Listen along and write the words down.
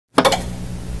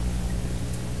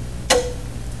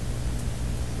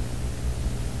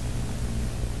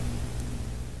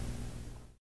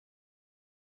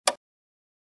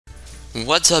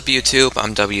What's up, YouTube?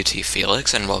 I'm WT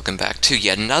Felix, and welcome back to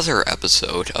yet another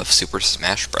episode of Super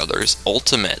Smash Bros.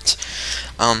 Ultimate.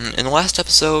 In the last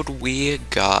episode, we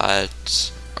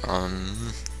got,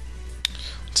 let's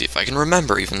see if I can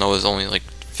remember, even though it was only like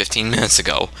 15 minutes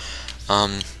ago.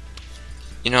 Let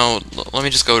me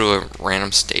just go to a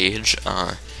random stage,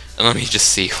 and let me just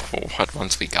see what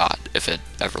ones we got, if it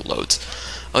ever loads.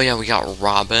 Oh yeah, we got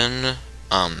Robin,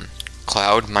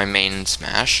 Cloud, my main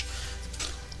Smash.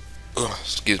 Ugh,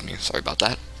 excuse me, sorry about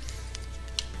that.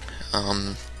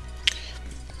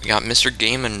 We got Mr.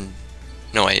 Game and...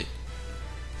 No, wait.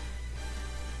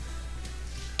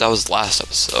 That was last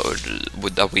episode. I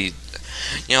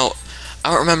don't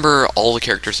remember all the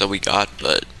characters that we got,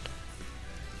 but...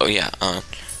 Oh yeah,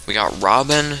 we got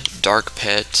Robin, Dark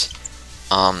Pit,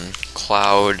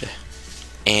 Cloud,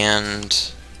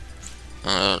 and...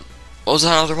 what was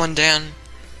that other one, Dan?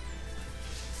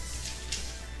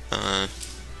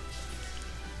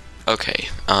 Okay,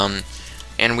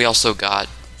 and we also got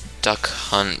Duck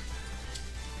Hunt.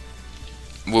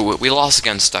 We lost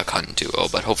against Duck Hunt Duo,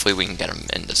 but hopefully we can get him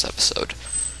in this episode.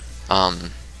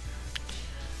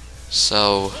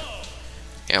 So,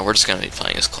 yeah, we're just gonna be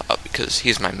playing as Cloud because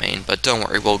he's my main, but don't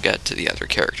worry, we'll get to the other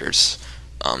characters,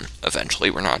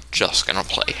 eventually. We're not just gonna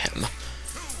play him.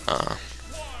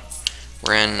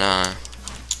 We're in,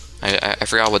 I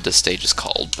forgot what this stage is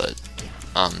called, but,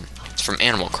 it's from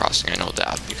Animal Crossing, I know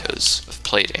that, because I've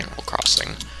played Animal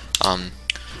Crossing.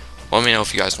 Let me know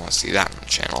if you guys want to see that on the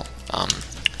channel.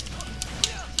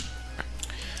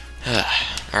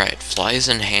 Alright, Flies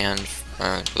in Hand,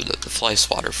 the Fly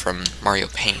Swatter from Mario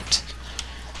Paint.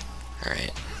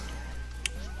 Alright.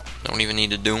 Don't even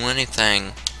need to do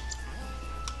anything.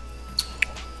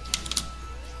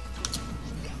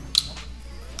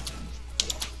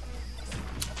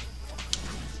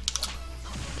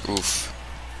 Oof.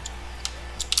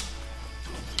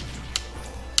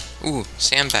 Ooh,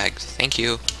 sandbag, thank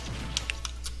you.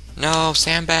 No,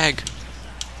 sandbag!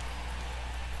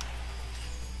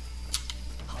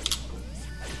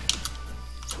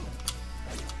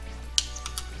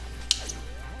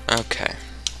 Okay.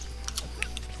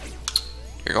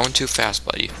 You're going too fast,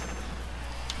 buddy.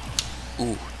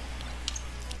 Ooh.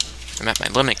 I'm at my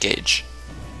limit gauge.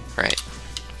 Right.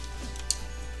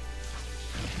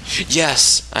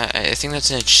 Yes! I think that's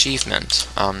an achievement,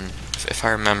 if I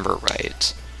remember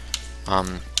right.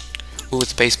 Ooh,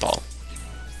 it's baseball.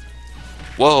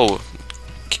 Whoa!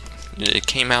 It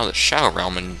came out of the Shadow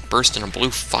Realm and burst into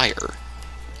blue fire.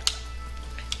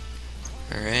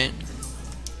 Alright.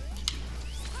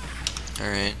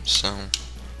 Alright, so...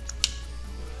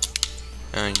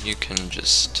 you can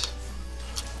just...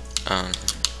 Alright.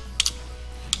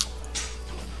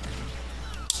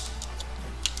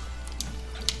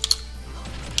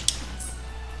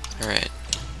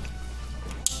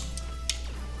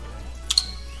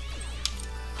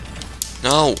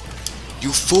 No!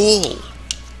 You fool!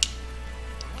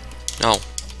 No.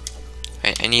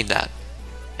 I need that.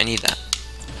 I need that.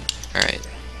 Alright.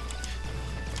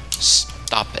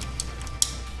 Stop it.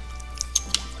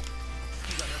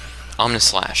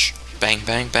 Omnislash. Bang,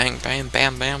 bang, bang, bam,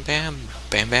 bam, bam, bam.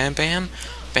 Bam, bam, bam.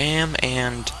 Bam,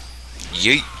 and...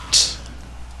 yeet!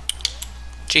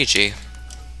 GG.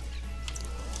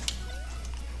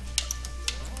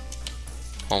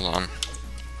 Hold on.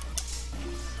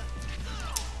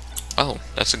 Oh,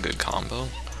 that's a good combo.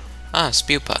 Ah,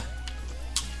 Spupa.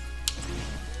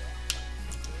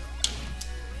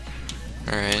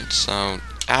 Alright, so...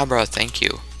 Abra, thank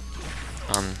you.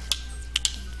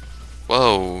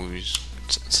 Whoa,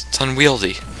 it's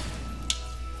unwieldy.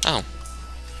 Oh.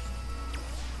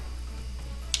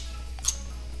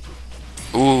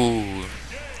 Ooh.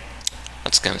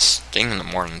 That's gonna sting in the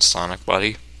morning, Sonic,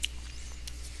 buddy.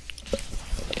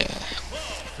 Yeah.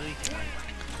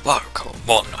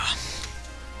 Barcomona.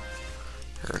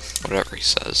 Or whatever he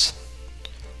says.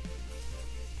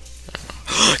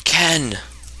 Ken!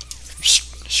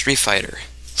 Street Fighter.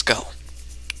 Let's go.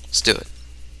 Let's do it.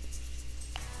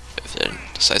 If it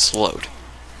decides to load.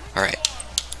 Alright.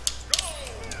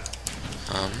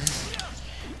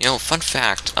 Fun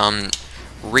fact,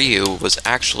 Ryu was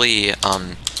actually,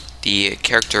 the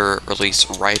character released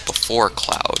right before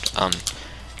Cloud.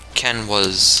 Ken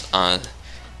was,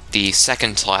 the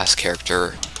second to last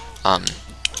character,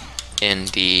 in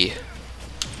the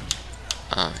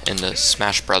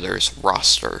Smash Brothers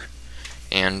roster,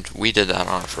 and we did that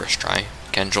on our first try.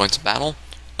 Ken joins the battle.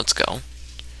 Let's go.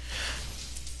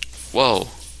 Whoa.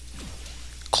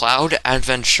 Cloud,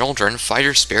 Advent Children,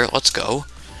 Fighter Spirit, let's go.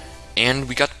 And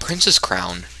we got the Princess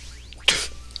Crown.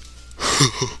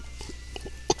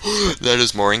 That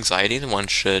is more anxiety than one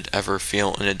should ever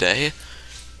feel in a day.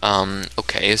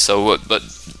 Okay, so, but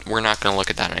we're not gonna look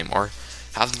at that anymore.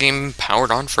 Have the game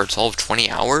powered on for a total of 20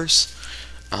 hours?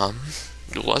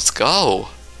 Let's go!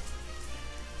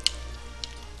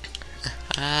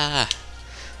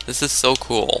 This is so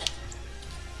cool.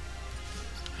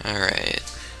 Alright,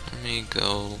 let me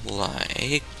go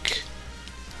like,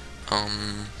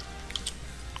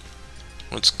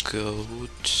 let's go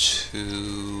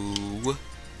to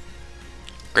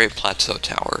Great Plateau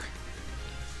Tower,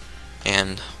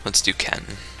 and let's do Ken.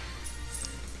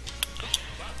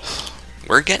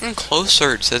 We're getting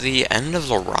closer to the end of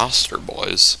the roster,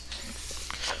 boys.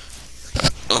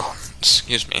 Oh,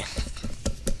 excuse me.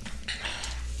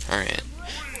 Alright,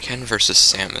 Ken versus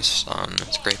Samus on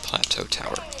Great Plateau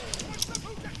Tower.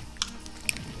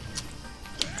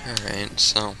 Alright,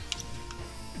 so...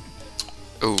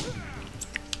 Ooh.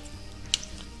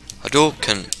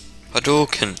 Hadouken!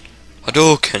 Hadouken!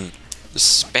 Hadouken!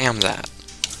 Spam that.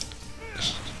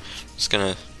 Just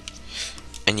gonna...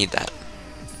 I need that.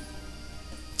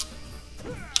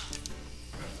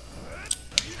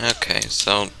 Okay,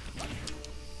 so...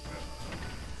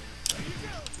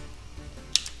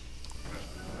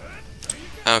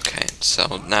 Okay, so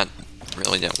that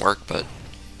really didn't work, but...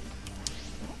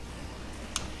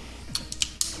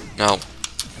 No.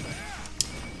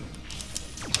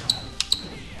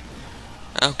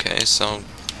 Okay, so...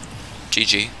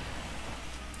 GG.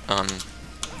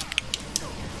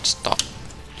 Stop.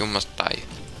 You must die.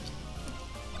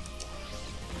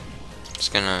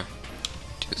 Just gonna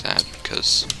do that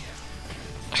because...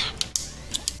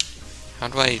 How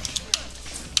do I...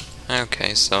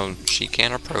 Okay, so she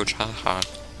can't approach, haha.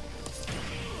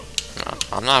 No,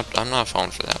 I'm not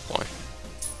falling for that boy.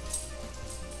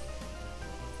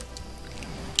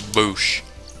 Boosh.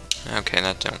 Okay,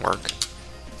 that didn't work.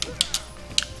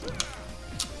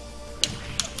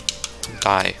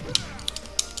 Die.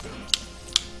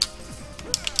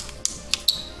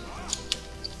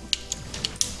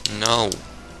 No.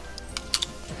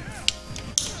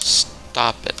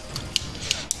 Stop it.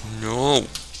 No.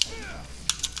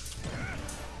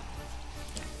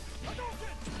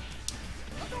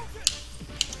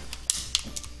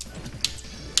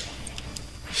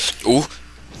 Ooh.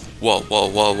 Whoa, whoa,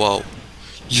 whoa, whoa.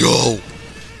 Yo!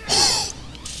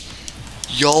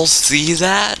 Y'all see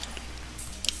that?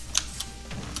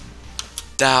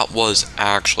 That was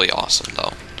actually awesome,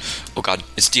 though. Oh god,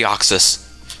 it's Deoxys.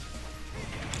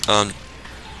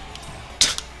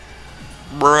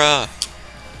 Bruh.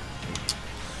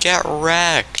 Get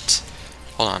wrecked.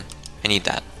 Hold on, I need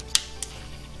that.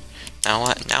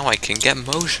 Now I can get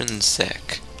motion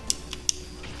sick.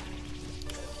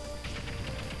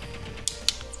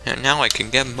 And now I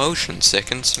can get motion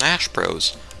sick in Smash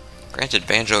Bros. Granted,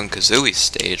 Banjo and Kazooie's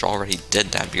stage already did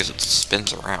that because it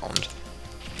spins around.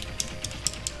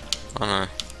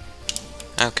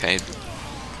 Okay.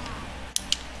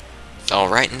 Fell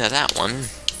right into that one.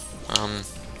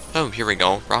 Oh, here we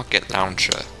go. Rocket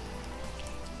Launcher.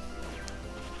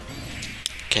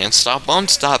 Can't stop, won't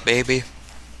stop, baby.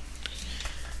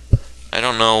 I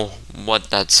don't know what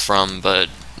that's from, but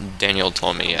Daniel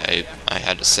told me I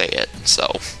had to say it,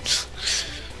 so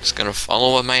just gonna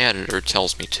follow what my editor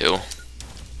tells me to.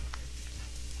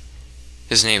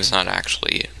 His name's not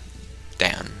actually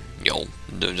Dan. Don't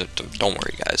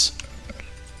worry, guys.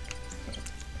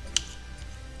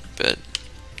 But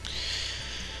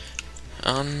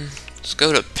let's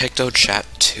go to Picto Chat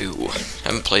 2. I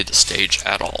haven't played the stage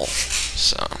at all,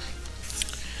 so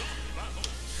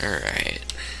alright.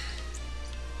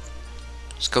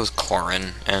 Let's go with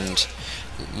Corrin, and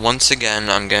once again,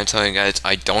 I'm gonna tell you guys,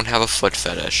 I don't have a foot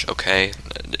fetish, okay?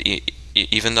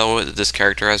 Even though this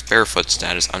character has barefoot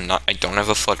status, I don't have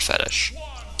a foot fetish.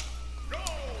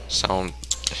 So,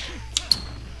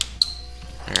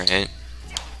 alright.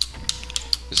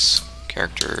 This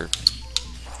character,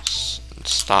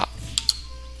 stop.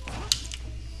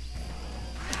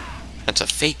 That's a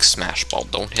fake smash ball,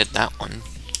 don't hit that one.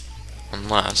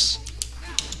 Unless...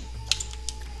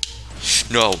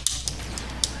 No!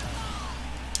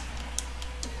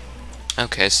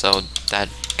 Okay, so that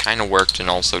kinda worked and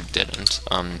also didn't.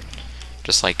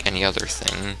 Just like any other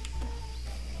thing.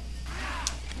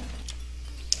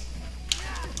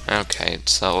 Okay,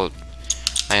 so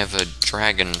I have a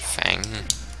Dragon Fang.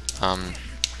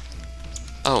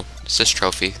 Oh, assist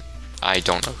trophy. I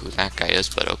don't know who that guy is,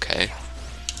 but okay.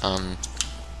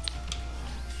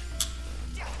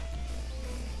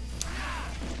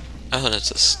 Oh,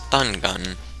 that's a stun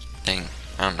gun thing.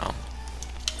 I don't know.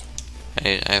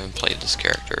 I haven't played this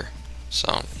character,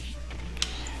 so...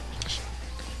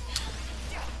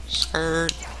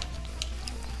 Skirt.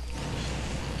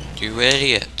 You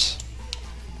idiot.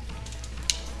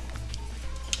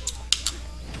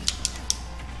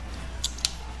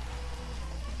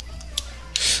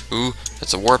 Ooh,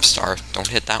 that's a warp star. Don't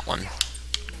hit that one.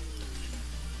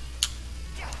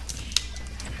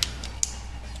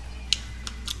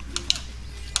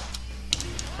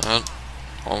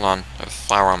 Hold on. I have a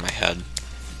flower on my head.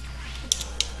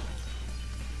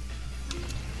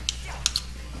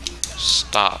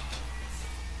 Stop.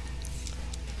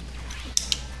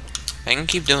 I can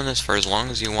keep doing this for as long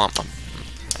as you want,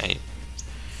 right?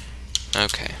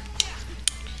 Okay.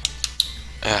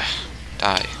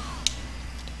 Die.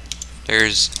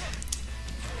 There's...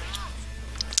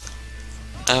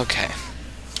 Okay.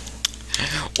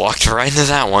 Walked right into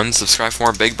that one. Subscribe for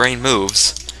more big brain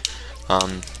moves.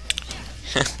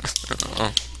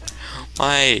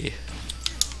 Why?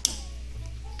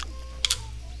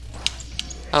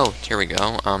 Oh, here we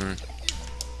go.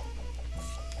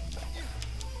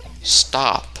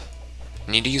 Stop.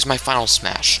 I need to use my final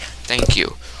smash. Thank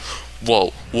you.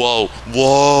 Whoa, whoa,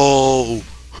 whoa!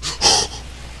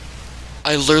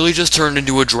 I literally just turned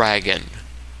into a dragon.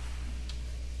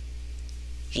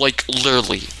 Like,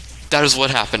 literally. That is what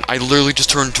happened. I literally just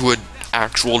turned into an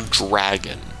actual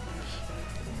dragon.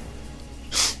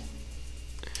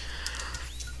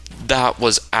 That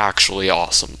was actually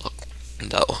awesome,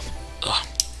 though. Ugh.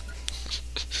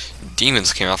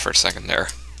 Demons came out for a second there.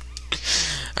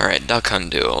 Alright, Duck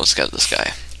Hunt Duo. Let's get this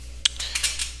guy.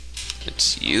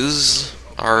 Let's use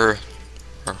our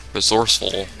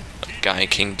resourceful guy,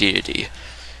 King Deity.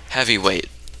 Heavyweight.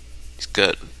 He's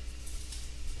good.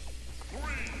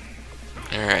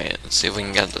 Alright, let's see if we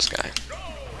can get this guy.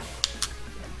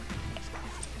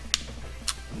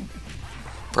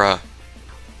 Bruh.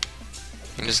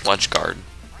 You can just ledge guard.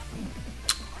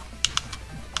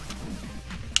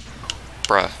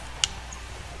 Bruh.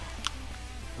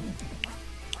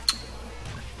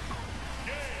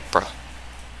 Bruh.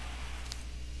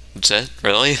 That's it?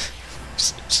 Really?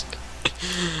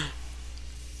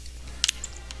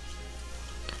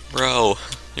 Bro,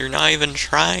 you're not even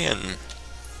trying.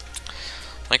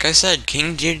 Like I said,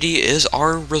 King Deity is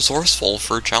our resourceful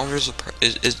for challengers.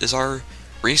 Is our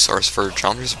resource for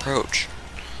challengers approach.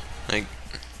 Like,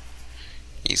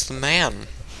 he's the man.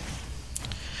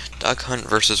 Duck Hunt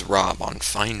versus R.O.B on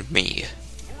Find Me.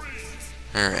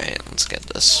 Alright, let's get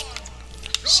this.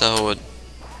 So,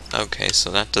 okay,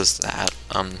 so that does that.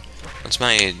 What's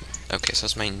my... Okay, so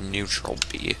that's my neutral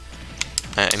B.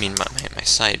 I mean, my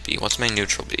side B. What's my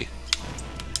neutral B?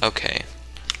 Okay.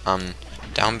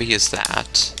 Down B is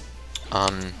that.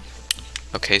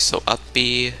 Okay, so up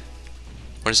B...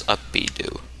 What does up B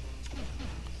do?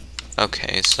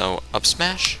 Okay, so up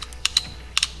smash?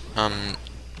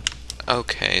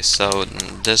 Okay, so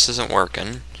this isn't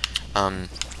working.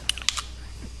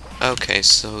 Okay,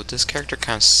 so this character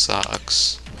kind of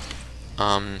sucks.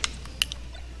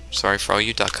 Sorry for all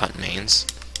you Duck Hunt mains.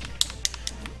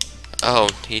 Oh,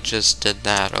 he just did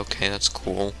that. Okay, that's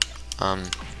cool.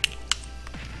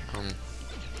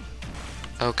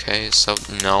 Okay, so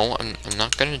no, I'm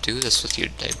not gonna do this with you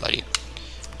today, buddy.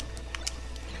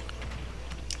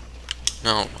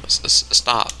 No,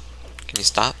 stop. Can you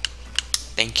stop?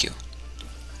 Thank you.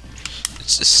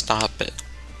 Just stop it.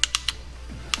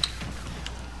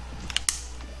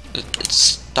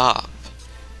 Stop.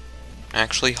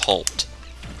 Actually halt.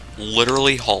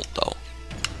 Literally halt, though.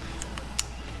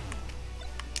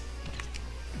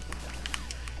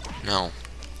 No.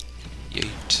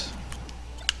 Yeet.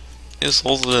 He just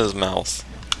holds it in his mouth.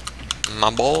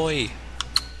 My boy!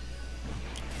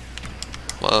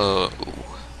 Whoa.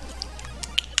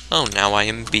 Oh, now I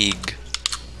am big.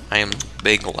 I am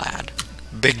big lad.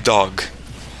 Big dog.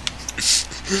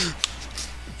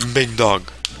 Big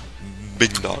dog.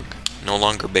 Big dog. No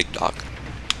longer big dog.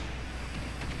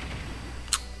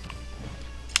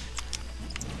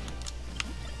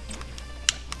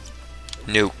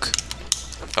 Nuke.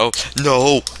 Oh,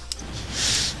 no!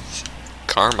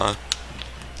 Karma.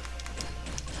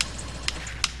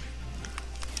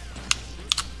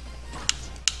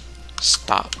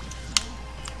 Stop.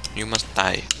 You must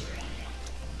die.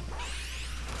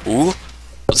 Ooh.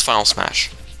 Let's final smash.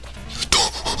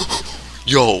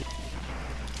 Yo.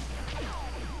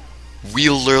 We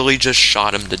literally just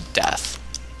shot him to death.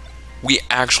 We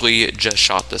actually just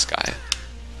shot this guy.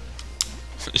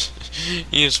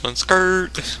 He just went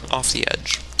skirt off the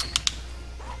edge.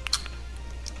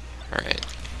 Alright.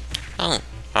 I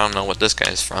don't know what this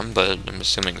guy is from, but I'm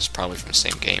assuming it's probably from the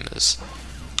same game as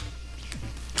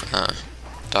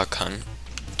Duck Hunt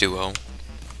Duo.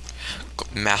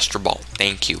 Master Ball,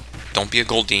 thank you. Don't be a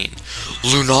Goldeen.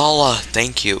 Lunala,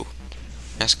 thank you.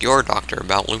 Ask your doctor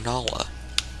about Lunala.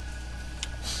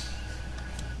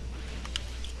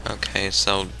 Okay,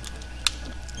 so...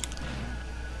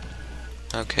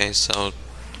 Okay,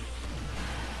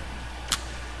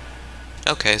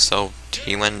 so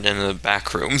he went into the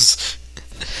back rooms.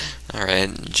 Alright,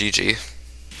 GG.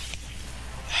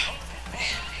 My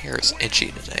hair is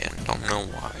itchy today, I don't know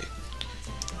why.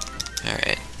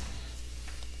 Alright.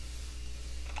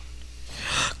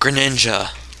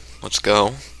 Greninja! Let's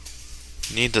go.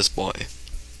 Need this boy.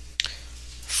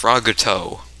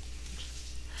 Frogito.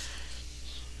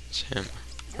 It's him.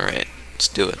 Alright, let's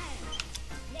do it.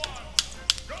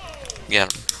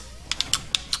 Get him.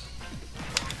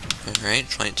 Alright,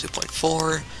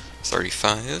 22.4,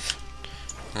 35.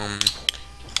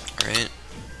 Alright.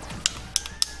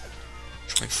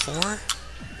 24.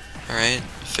 Alright,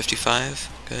 55.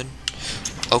 Good.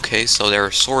 Okay, so there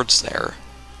are swords there.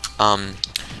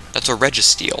 That's a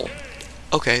Registeel.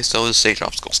 Okay, so the stage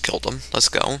obstacles killed him. Let's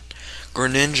go.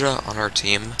 Greninja on our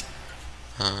team.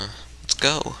 Let's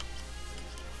go.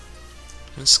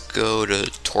 Let's go to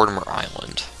Tortimer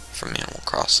Island from Animal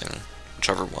Crossing,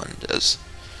 whichever one it is.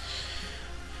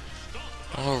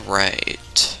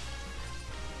 Alright.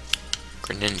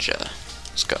 Greninja.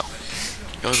 Let's go.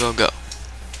 Go, go, go.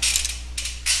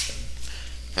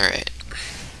 Alright.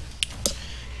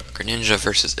 Greninja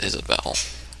versus Isabelle.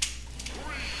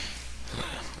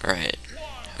 Alright.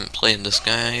 Haven't played this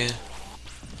guy.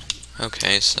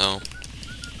 Okay, so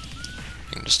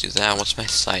I can just do that. What's my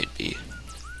side B?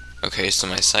 Okay, so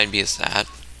my side B is that.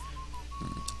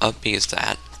 Up B is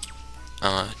that.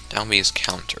 Down B is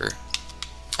counter.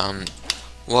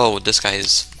 Whoa, this guy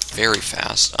is very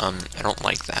fast. I don't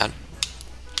like that.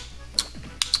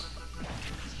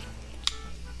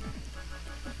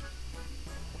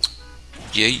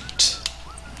 Yeet.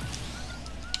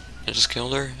 I just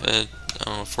killed her at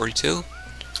 42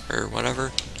 or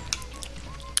whatever.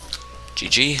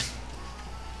 GG.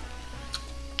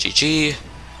 GG.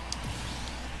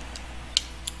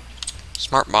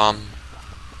 Smart bomb.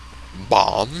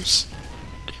 Bombs?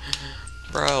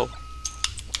 Bro.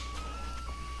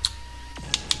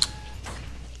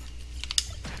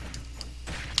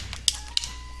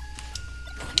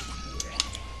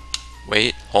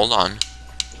 Wait, hold on.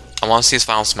 I want to see his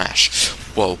final smash.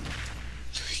 Whoa.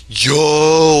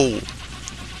 Yo!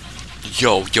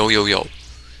 Yo, yo, yo, yo.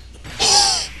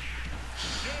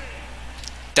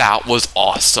 That was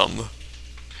awesome.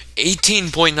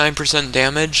 18.9%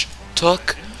 damage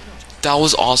took. That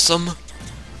was awesome.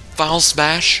 Final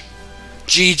smash.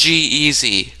 GG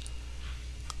easy.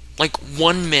 Like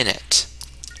 1 minute.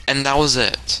 And that was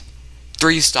it.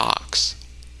 3 stocks.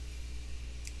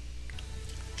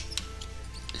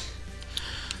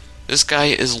 This guy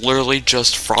is literally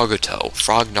just Frogito.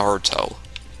 Frog Naruto.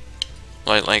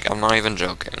 Like, I'm not even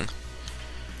joking.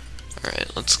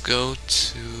 Alright, let's go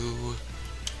to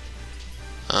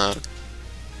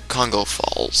Kongo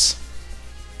Falls.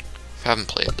 I haven't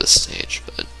played this stage,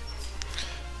 but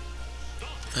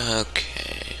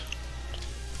okay.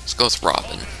 Let's go with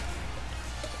Robin.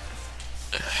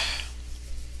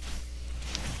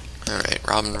 Alright,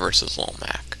 Robin versus Lil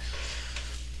Mac.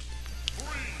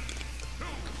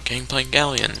 Gameplay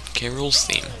Galleon, K-Rules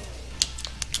theme.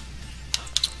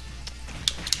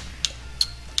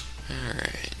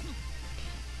 Alright.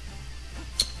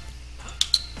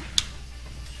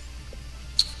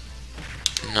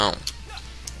 No.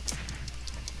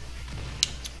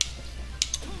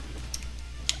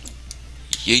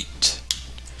 Yeet.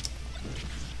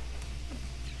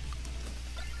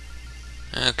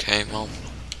 Okay, well,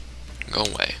 go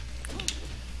away.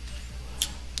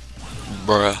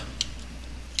 Bruh.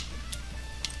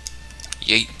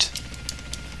 Yeet.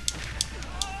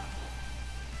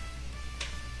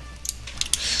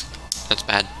 That's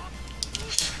bad.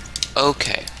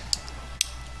 Okay.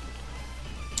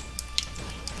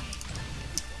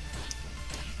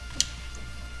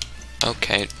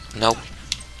 Okay, nope.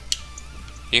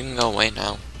 You can go away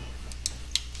now.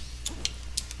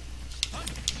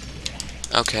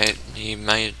 Okay, he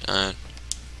might,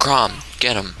 Chrom,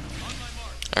 get him.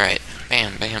 Alright,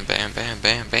 bam, bam, bam, bam,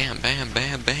 bam, bam, bam,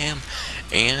 bam, bam,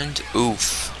 and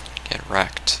oof, get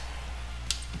wrecked.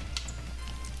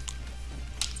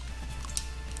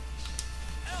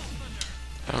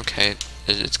 Okay,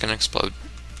 it's gonna explode.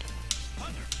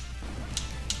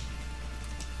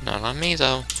 Not on me,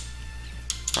 though.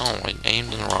 Oh, I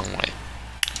aimed in the wrong way.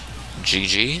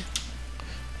 GG.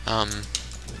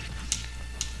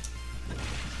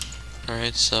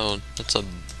 Alright, so that's a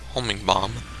homing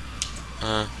bomb.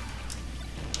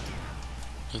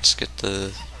 Let's get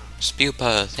the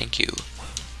Spupa, thank you.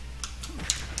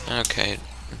 Okay,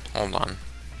 hold on.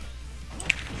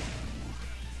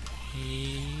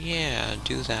 Yeah,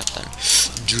 do that then.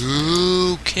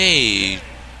 Okay.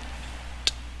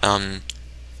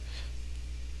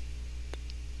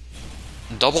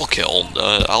 Double kill.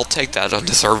 I'll take that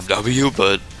undeserved W,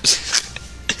 but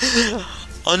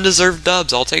undeserved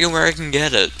dubs. I'll take it where I can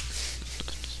get it.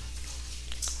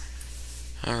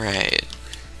 All right.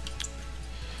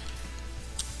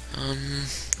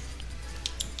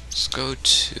 Let's go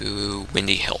to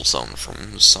Windy Hill Zone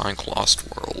from Sonic Lost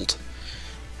World.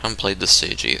 I haven't played this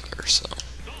stage either, so.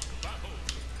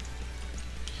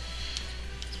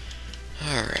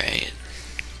 Alright.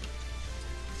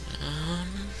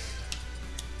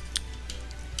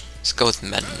 Let's go with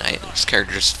Meta Knight. This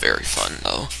character's very fun,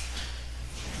 though.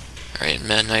 Alright,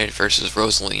 Meta Knight versus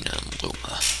Rosalina and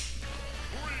Luma.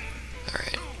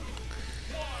 Alright.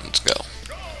 Let's go.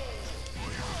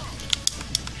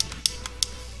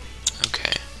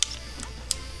 Okay.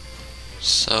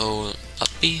 So, up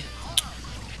B?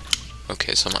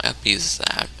 Okay, so my up B is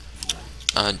that.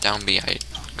 Down B, I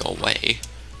go away.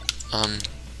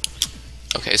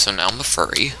 Okay, so now I'm a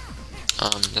furry.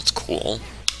 That's cool.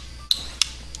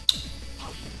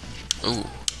 Ooh.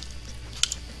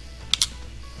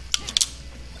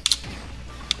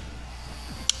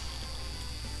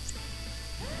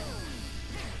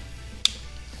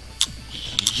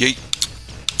 Yeet.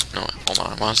 No, hold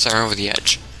on, I want to start over the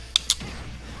edge.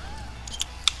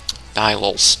 Die,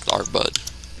 little star bud.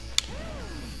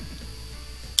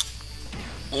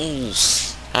 Ooh,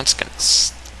 that's gonna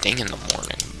sting in the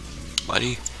morning,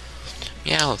 buddy.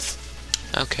 Meowth.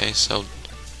 Okay, so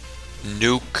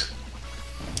nuke.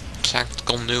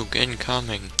 Tactical nuke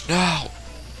incoming. No!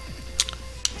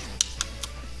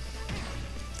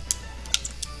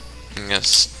 I'm gonna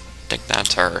stick that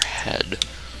to her head.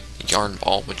 Yarn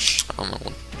ball, which I don't know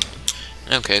what.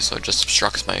 Okay, so it just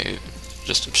obstructs her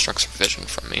vision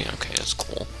from me. Okay, that's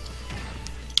cool.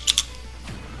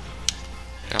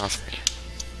 Get off me.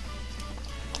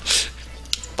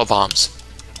 Bombs.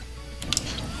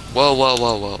 Whoa, whoa,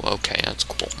 whoa, whoa. Okay, that's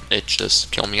cool. It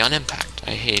just killed me on impact.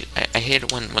 I hate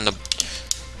it when the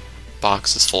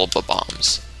box is full of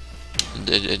bombs.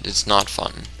 It's not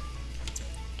fun.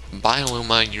 Bye,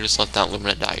 Luma. You just let that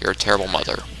Luma die. You're a terrible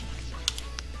mother.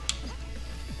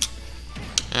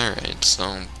 Alright,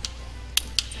 so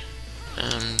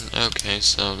okay,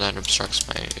 so that obstructs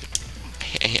my.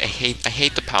 I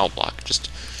hate the power block.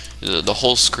 Just the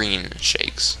whole screen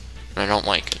shakes, and I don't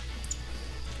like it.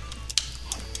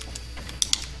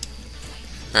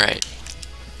 Alright.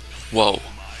 Whoa.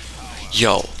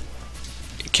 Yo.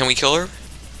 Can we kill her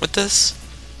with this?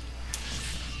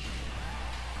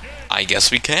 I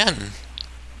guess we can.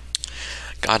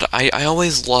 God, I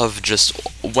always love just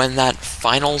when that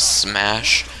final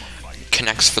smash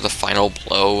connects for the final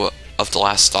blow of the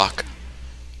last stock.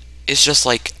 It's just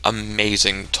like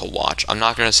amazing to watch. I'm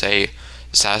not gonna say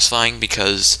satisfying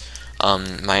because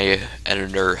my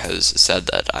editor has said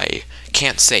that I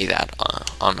can't say that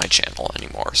on my channel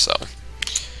anymore, so.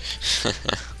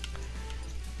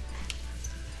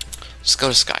 Let's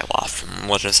go to Skyloft from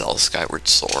Legend of Zelda Skyward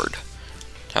Sword.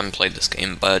 Haven't played this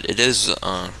game, but it is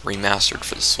remastered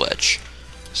for the Switch,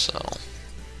 so.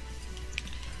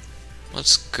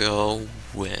 Let's go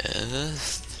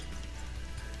with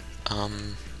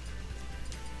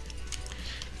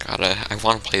God, I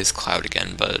want to play as Cloud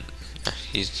again, but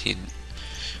we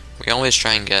always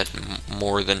try and get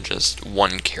more than just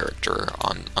one character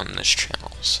on this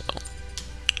channel, so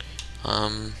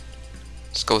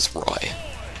let's go with Roy.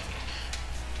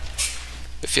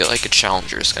 I feel like a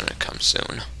challenger is gonna come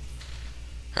soon.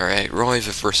 Alright, Roy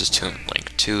versus Toon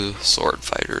Link, two sword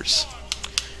fighters.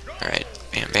 Alright,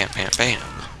 bam, bam, bam, bam.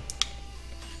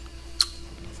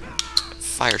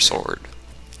 Fire sword.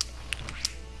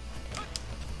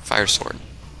 Fire sword.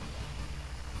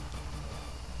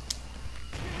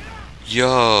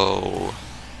 Yo!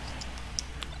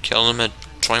 Killed him at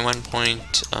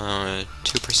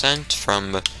 21.2%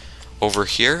 from over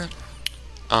here.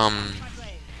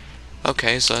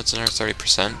 Okay, so that's another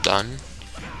 30% done.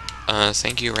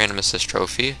 Thank you, Random Assist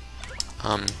Trophy.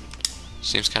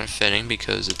 Seems kind of fitting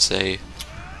because it's a,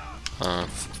 I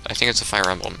think it's a Fire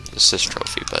Emblem Assist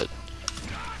Trophy, but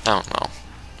I don't know.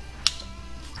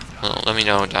 Well, let me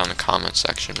know down in the comment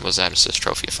section, was that Assist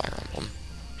Trophy a Fire Emblem?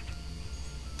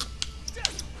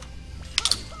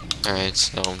 Alright,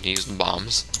 so use the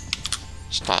bombs.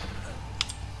 Stop.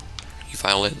 You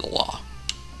violated the law.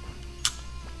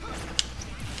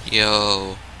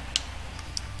 Yo.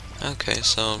 Okay,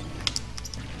 so.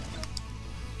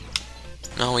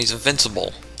 No, he's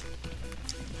invincible.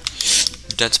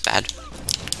 That's bad.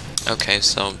 Okay,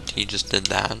 so he just did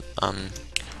that. I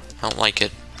don't like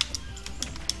it.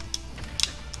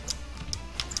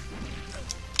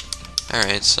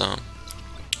 Alright, so...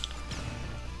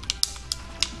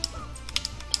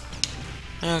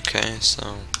 Okay,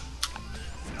 so...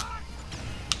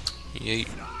 Yeet.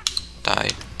 Die.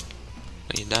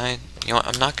 Will you die? You know what,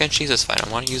 I'm not gonna cheese this fight. I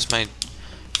want to use my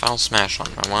final smash on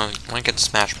him. I want to get the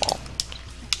smash ball.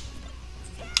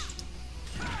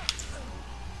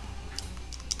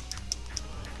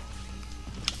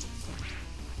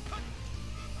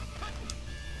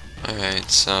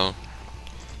 Alright, so...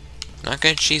 I'm not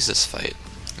gonna cheese this fight.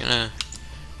 I'm gonna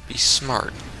be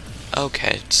smart.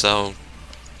 Okay, so...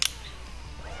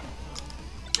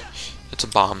 It's a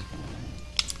bomb.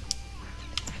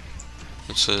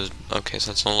 It's a... Okay,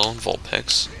 so that's a lone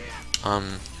Vulpix.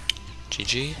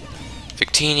 GG?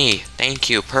 Victini! Thank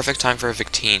you! Perfect time for a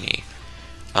Victini.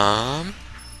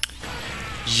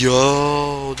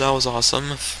 Yo! That was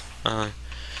awesome.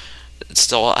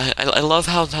 Still, I love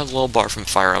how the little bar from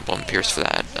Fire Emblem appears for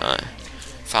that,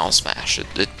 Foul Smash.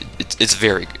 It's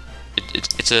very good.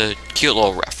 It's a cute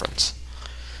little reference.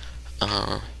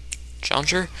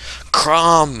 Challenger?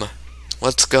 Chrom!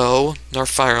 Let's go. Our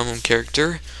Fire Emblem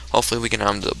character. Hopefully we can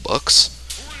add him to the books.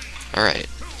 Alright.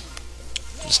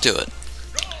 Let's do it.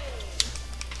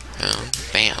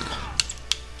 Bam.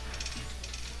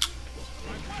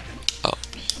 Oh.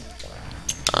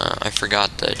 I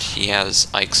forgot that he has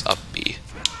Ike's up B.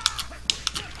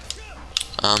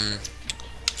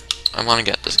 I want to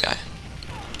get this guy.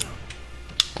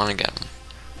 I want to get him.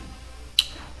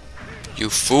 You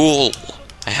fool!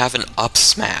 I have an up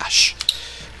smash.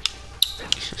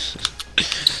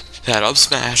 That up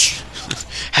smash.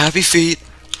 Happy feet.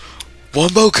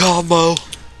 Wombo combo.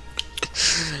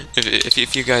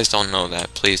 If you guys don't know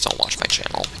that, please don't watch my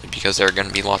channel, because there are going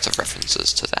to be lots of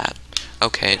references to that.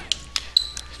 Okay.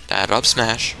 That up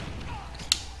smash.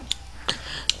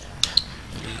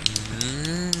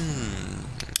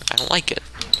 I don't like it.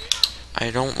 I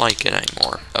don't like it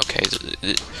anymore. Okay,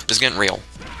 this is getting real.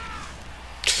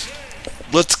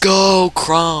 Let's go,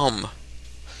 Chrom!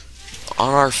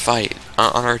 On our fight,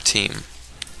 on our team.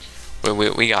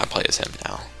 We gotta play as him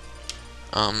now.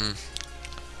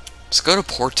 Let's go to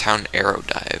Port Town Aero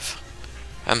Dive.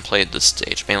 I haven't played this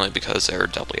stage, mainly because there are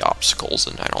deadly obstacles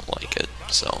and I don't like it,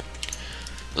 so...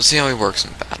 Let's see how he works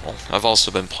in battle. I've also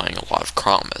been playing a lot of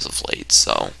Chrom as of late,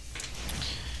 so...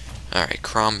 Alright,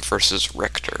 Chrom versus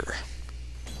Richter.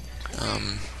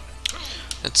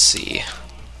 Let's see.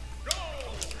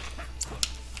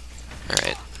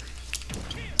 Alright.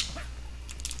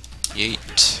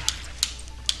 Yeet.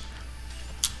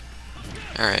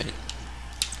 Alright.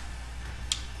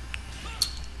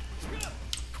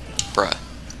 Bruh.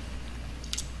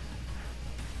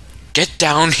 Get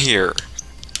down here!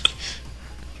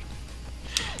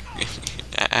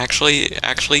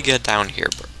 actually get down here,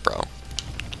 bro.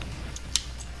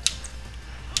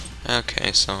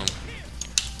 Okay, so...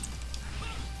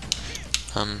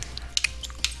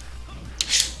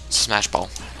 Smash ball.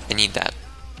 I need that.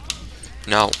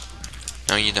 No.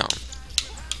 No, you don't.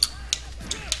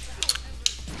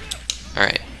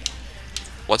 Alright.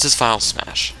 What's his final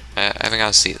smash? I haven't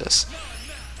got to see this.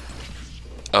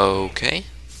 Okay.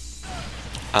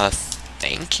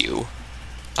 Thank you.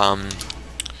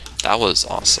 That was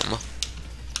awesome.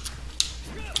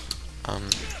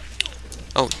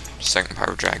 Oh, second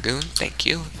power Dragoon, thank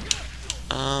you.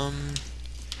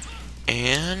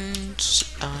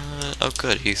 Oh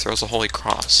good, he throws a Holy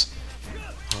Cross.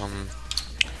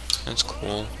 That's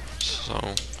cool.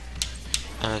 So,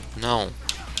 no.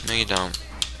 No you don't.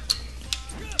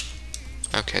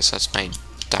 Okay, so that's my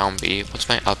down B. What's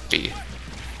my up B?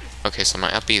 Okay, so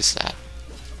my up B is that.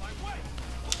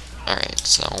 Alright,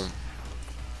 so...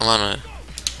 I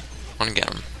wanna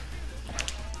get him.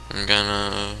 I'm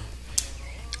gonna...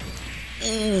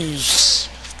 Ooh,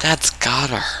 that's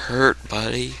gotta hurt,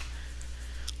 buddy.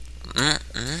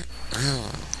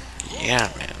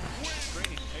 Yeah, man.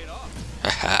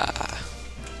 Haha.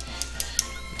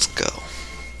 Let's go.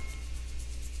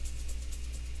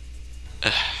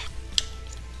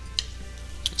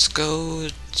 Let's go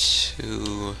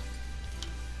to...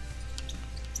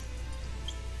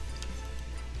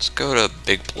 Let's go to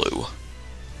Big Blue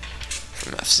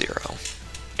from F-Zero.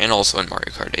 And also in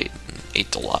Mario Kart 8 and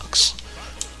 8 Deluxe.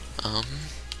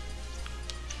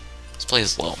 Let's play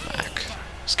as Lil Mac.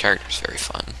 His character's very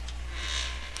fun.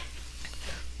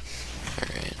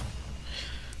 Alright.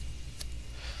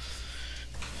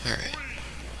 Alright.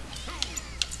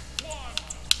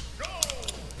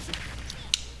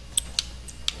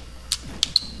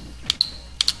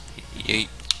 Yeet.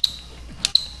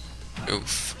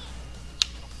 Oof.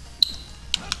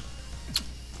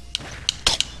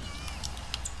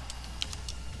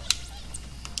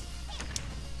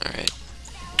 Alright.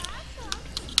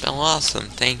 awesome,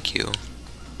 thank you.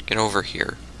 Get over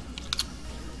here.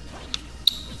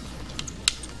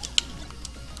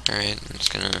 Alright, I'm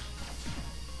just gonna...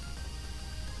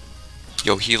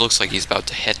 Yo, he looks like he's about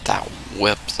to hit that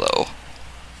whip, though.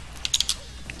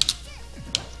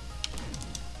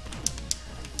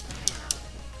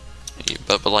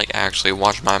 But like, actually,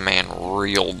 watch my man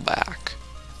reel back.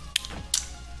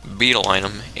 Beetle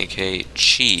item, aka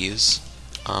cheese,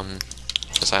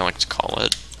 as I like to call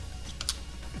it.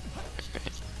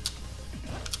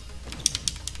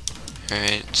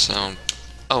 Alright, so...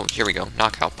 Oh, here we go,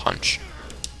 knockout punch.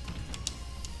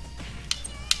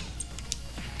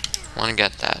 Wanna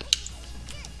get that.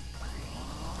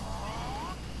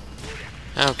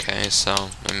 Okay, so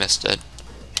I missed it.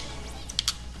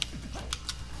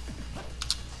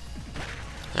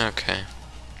 Okay.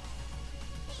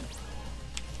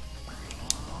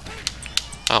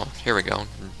 Oh, here we go.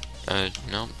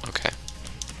 No, okay.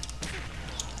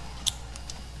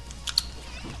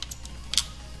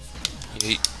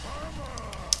 Yeet.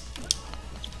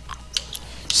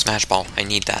 Smash ball, I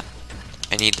need that.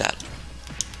 I need that.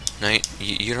 No,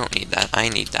 you don't need that. I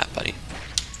need that, buddy.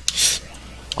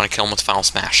 Want to kill him with Foul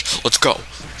Smash. Let's go!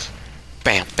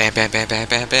 Bam, bam, bam, bam, bam,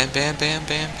 bam, bam, bam, bam,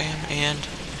 bam, bam, and...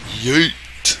 Yeet!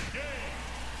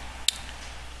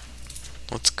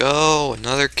 Let's go!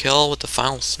 Another kill with the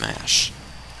Foul Smash.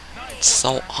 It's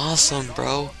so awesome,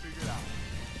 bro.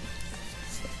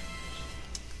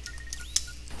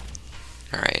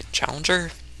 Alright,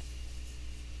 challenger?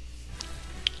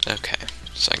 Okay,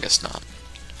 so I guess not.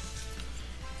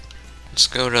 Let's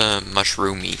go to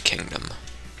Mushroomy Kingdom.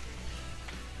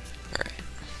 Alright.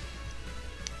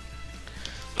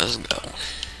 Let's go.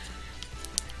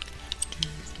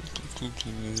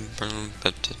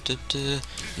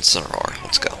 Incineroar,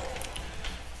 let's go.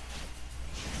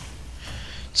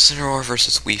 Incineroar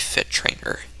versus Wii Fit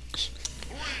Trainer.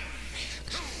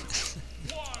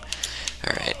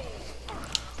 Alright.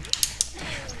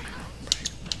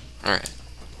 Alright.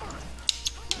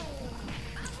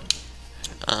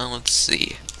 Let's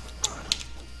see.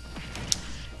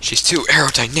 She's too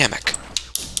aerodynamic.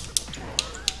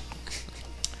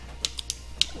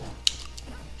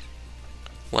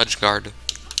 Ledge guard.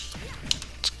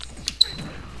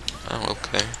 Oh,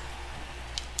 okay.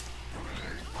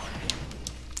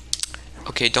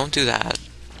 Okay, don't do that.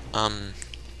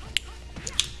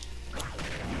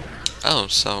 Oh,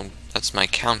 so that's my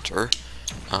counter.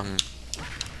 Alright.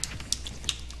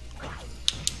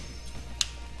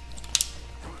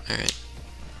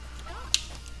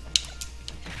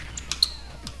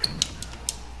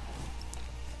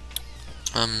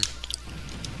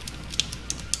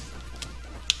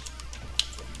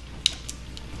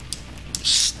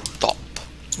 Stop.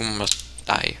 You must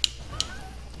die.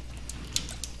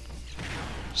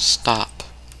 Stop.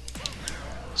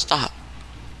 Stop.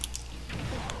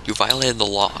 You violated the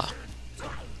law.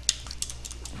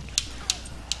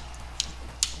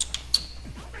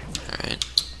 Alright.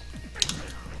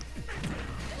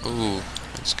 Ooh,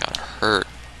 that's gotta hurt.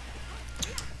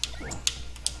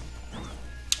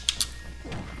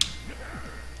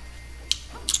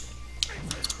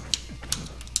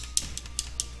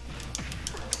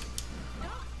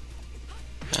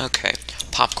 Okay,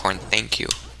 popcorn, thank you.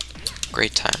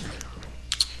 Great time.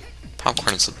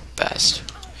 Popcorn is the best.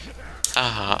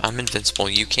 Haha, I'm invincible,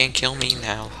 you can't kill me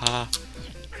now, ha.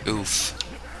 Oof.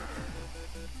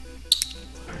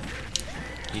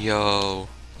 Yo.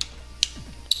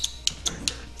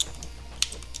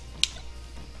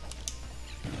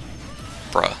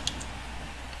 Bruh.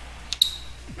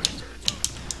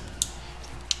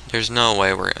 There's no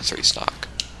way we're gonna 3-stock.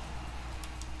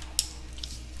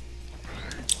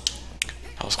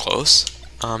 That was close.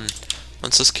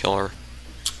 Let's just kill her.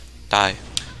 Die.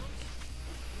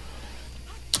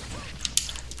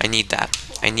 I need that.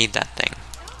 I need that thing.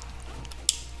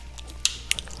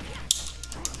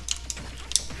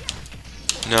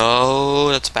 No,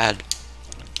 that's bad.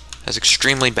 That's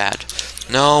extremely bad.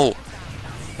 No!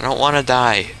 I don't want to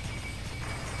die.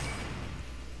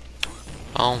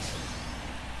 Oh.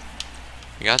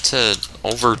 We got to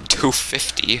over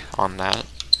 250 on that.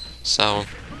 So,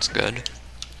 it's good.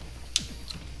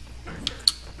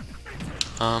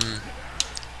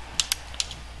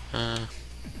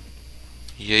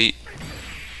 Yeet.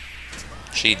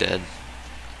 She did.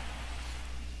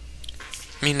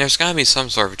 I mean, there's gotta be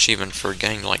some sort of achievement for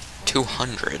getting, like,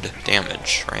 200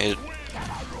 damage, right?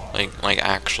 Like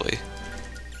actually.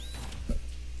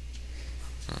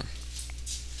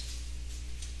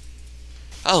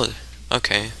 Oh,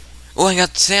 okay. Oh, I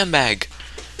got the sandbag!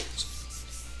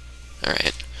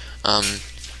 Alright.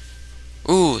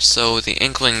 Ooh, so the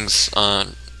Inklings,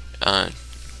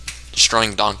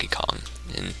 destroying Donkey Kong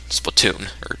in Splatoon,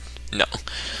 or no.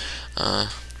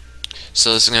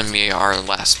 So this is going to be our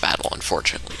last battle,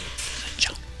 unfortunately.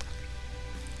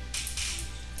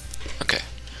 Okay,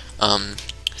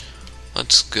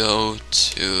 let's go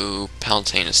to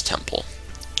Palutena's Temple.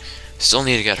 Still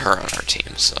need to get her on our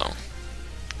team, so...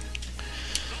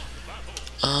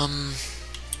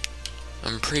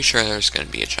 I'm pretty sure there's going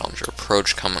to be a Challenger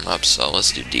Approach coming up, so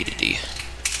let's do D2D.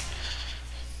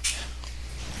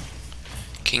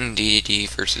 King D2D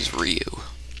versus Ryu.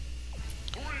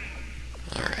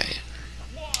 Alright.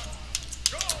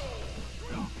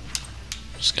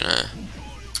 Just gonna...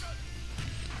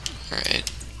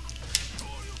 Alright.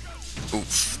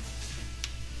 Oof.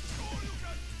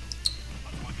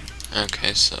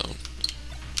 Okay, so...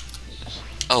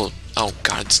 Oh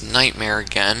god, it's Nightmare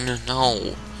again.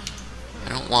 No. I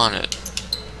don't want it.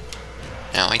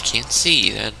 Now I can't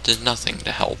see. That did nothing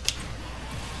to help.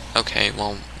 Okay,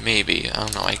 well, maybe. I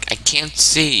don't know. I can't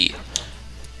see.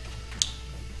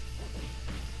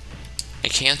 I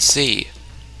can't see.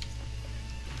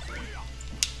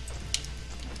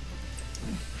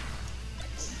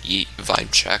 Yeet,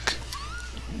 vibe check.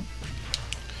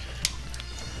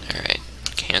 Alright.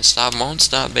 Can't stop, won't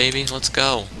stop, baby. Let's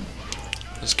go.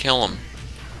 Let's kill him.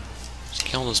 Let's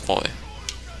kill this boy.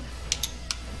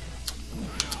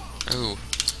 Ooh.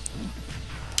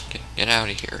 Get out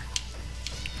of here.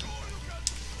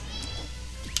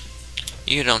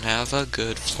 You don't have a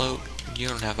good float. You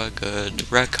don't have a good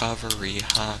recovery,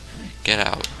 huh? Get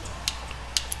out.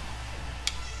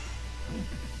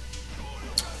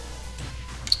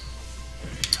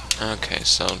 Okay,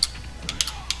 so...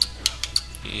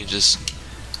 You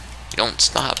don't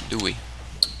stop, do we?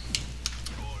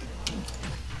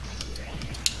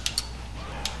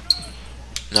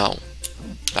 No.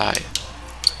 Die.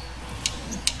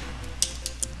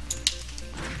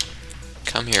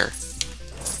 Come here.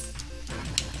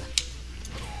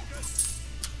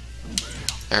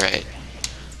 Alright.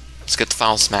 Let's get the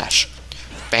final smash.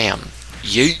 Bam.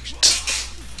 Yeet.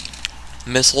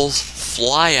 Missiles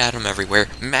fly at him everywhere.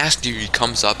 Mask Duty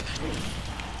comes up.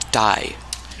 Die.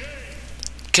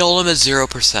 Kill him at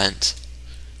 0%.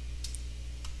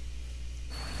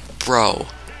 Bro.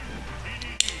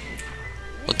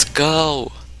 Let's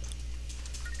go.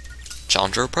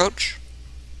 Challenger Approach?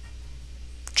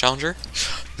 Challenger?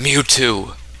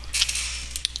 Mewtwo!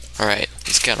 Alright,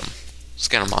 let's get him. Let's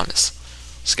get him on us.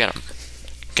 Let's get him.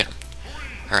 Get him.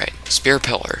 Alright, Spear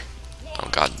Pillar. Oh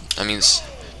god, that means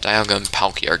Dialga and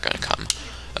Palkia are gonna come.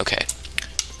 Okay.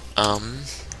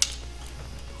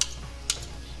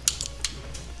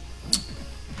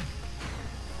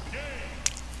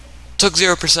 Took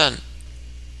 0%.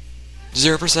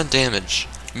 0% damage.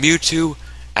 Mewtwo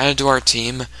added to our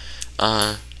team.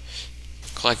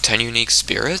 Collect 10 unique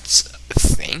spirits.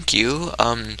 Thank you.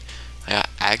 I got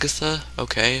Agatha.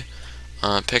 Okay.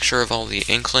 Picture of all the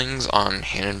Inklings on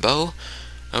hand and bow.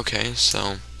 Okay,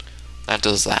 so that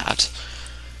does that.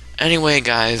 Anyway,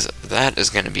 guys, that is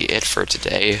going to be it for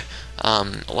today.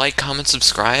 Like, comment,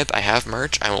 subscribe. I have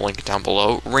merch. I will link it down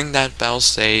below. Ring that bell.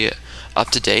 Stay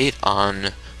up to date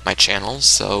on my channel.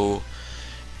 So,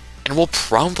 and we'll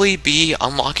probably be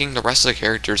unlocking the rest of the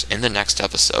characters in the next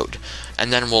episode,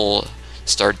 and then we'll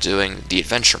start doing the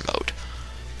adventure mode.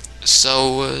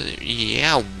 So,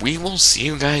 yeah, we will see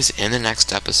you guys in the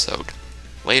next episode.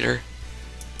 Later.